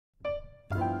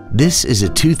This is a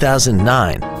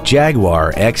 2009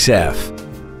 Jaguar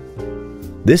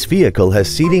XF. This vehicle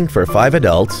has seating for 5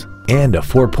 adults and a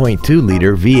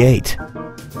 4.2-liter V8.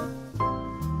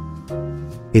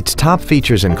 Its top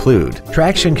features include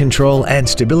traction control and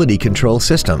stability control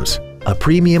systems, a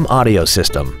premium audio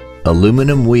system,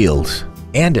 aluminum wheels,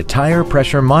 and a tire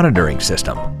pressure monitoring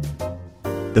system.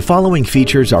 The following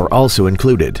features are also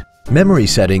included: memory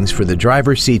settings for the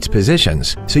driver's seat's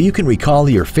positions so you can recall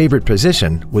your favorite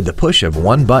position with the push of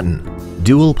one button,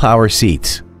 dual power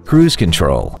seats, cruise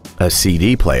control, a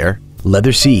CD player,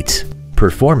 leather seats,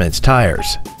 performance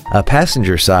tires, a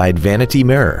passenger side vanity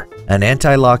mirror, an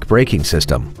anti-lock braking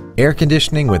system, air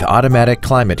conditioning with automatic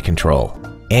climate control,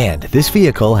 and this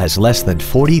vehicle has less than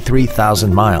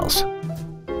 43,000 miles.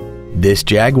 This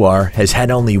Jaguar has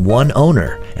had only one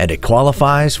owner and it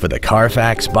qualifies for the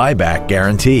Carfax buyback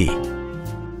guarantee.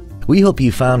 We hope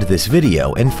you found this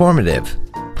video informative.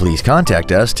 Please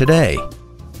contact us today.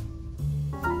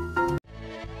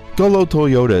 Gullo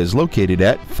Toyota is located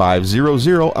at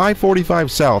 500 I-45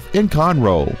 South in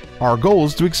Conroe. Our goal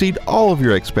is to exceed all of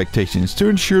your expectations to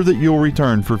ensure that you'll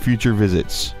return for future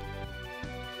visits.